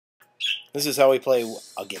This is how we play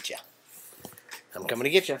I'll Get Ya. I'm coming to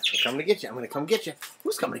get you. I'm coming to get you. I'm going to come get you.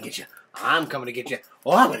 Who's coming to get you? I'm coming to get you.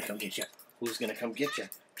 Oh, I'm going to come get you. Who's going to come get you?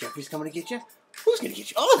 Jeffrey's coming to get you. Who's going to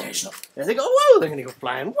get you? Oh, there's no. There they go. Whoa, they're going to go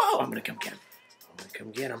flying. Whoa, I'm going to come get them. I'm going to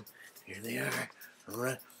come get them. Here they are. I'm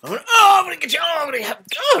going to get you. Oh,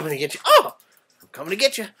 I'm going to get you. Oh, I'm coming to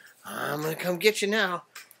get you. I'm going to come get you now.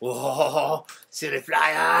 Whoa, silly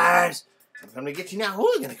flyers. I'm coming to get you now.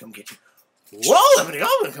 Who's going to come get you? Whoa, I'm going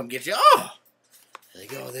to come get you. Oh, there they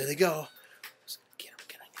go. There they go.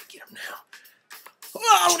 Get them now.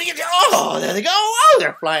 Oh, I'm gonna get you. Oh, there they go. Oh,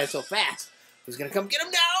 they're flying so fast. Who's gonna come get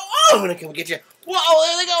them now? Oh, I'm gonna come get you. Whoa,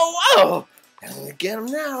 there they go. Whoa, I'm gonna get them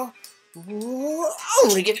now. Whoa, I'm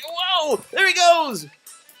gonna get you. Whoa, there he goes.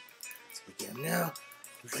 Let's get him now.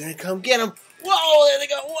 Who's gonna come get him? Whoa, there they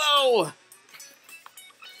go. Whoa.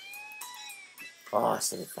 Oh,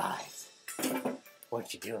 silly flies.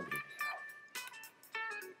 What you doing, baby?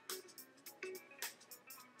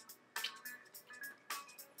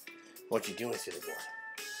 What you doing, silly boy?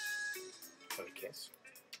 Want a kiss?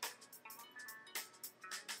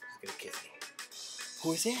 He's gonna kiss me.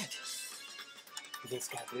 Who is that? Is that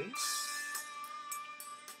Scott Bruce?